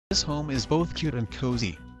This home is both cute and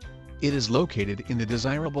cozy. It is located in the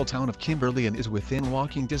desirable town of Kimberly and is within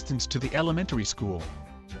walking distance to the elementary school.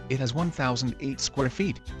 It has 1,008 square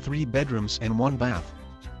feet, 3 bedrooms and 1 bath.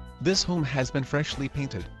 This home has been freshly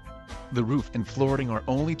painted. The roof and flooring are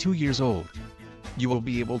only 2 years old. You will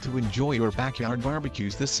be able to enjoy your backyard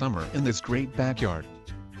barbecues this summer in this great backyard.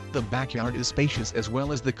 The backyard is spacious as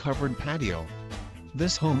well as the covered patio.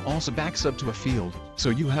 This home also backs up to a field, so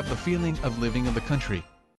you have the feeling of living in the country.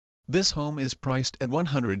 This home is priced at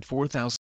 $104,000.